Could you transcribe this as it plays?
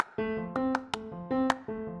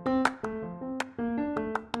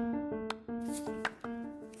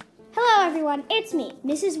everyone, it's me,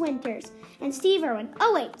 Mrs. Winters, and Steve Irwin.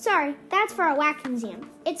 Oh wait, sorry, that's for our wax museum.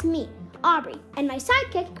 It's me, Aubrey, and my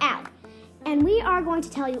sidekick, Al, and we are going to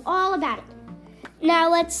tell you all about it.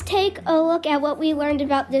 Now let's take a look at what we learned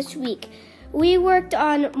about this week. We worked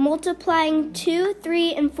on multiplying 2,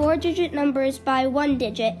 3, and 4-digit numbers by 1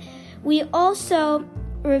 digit. We also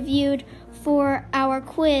reviewed for our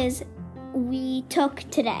quiz we took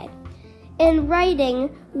today. In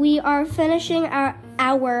writing, we are finishing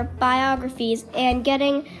our biographies and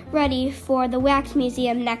getting ready for the Wax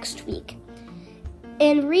Museum next week.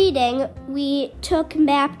 In reading, we took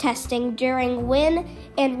map testing during win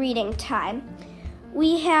and reading time.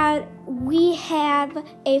 We have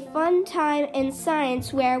a fun time in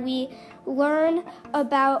science where we learn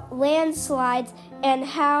about landslides and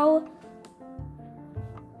how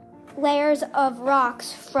layers of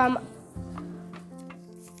rocks from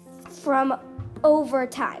over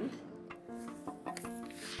time.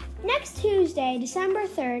 Next Tuesday, December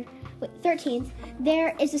 13th,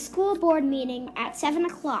 there is a school board meeting at 7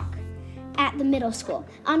 o'clock at the middle school.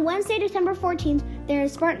 On Wednesday, December 14th, there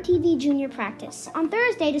is Spartan TV Junior practice. On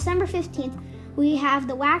Thursday, December 15th, we have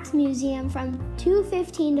the Wax Museum from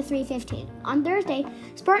 2:15 to 3:15. On Thursday,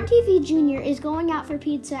 Spartan TV Junior is going out for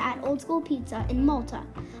pizza at Old School Pizza in Malta.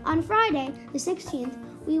 On Friday, the 16th,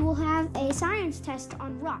 we will have a science test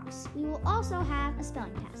on rocks. We will also have a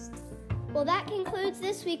spelling test. Well, that concludes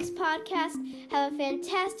this week's podcast. Have a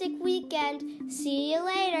fantastic weekend. See you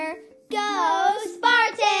later. Go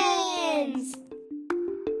Spartans!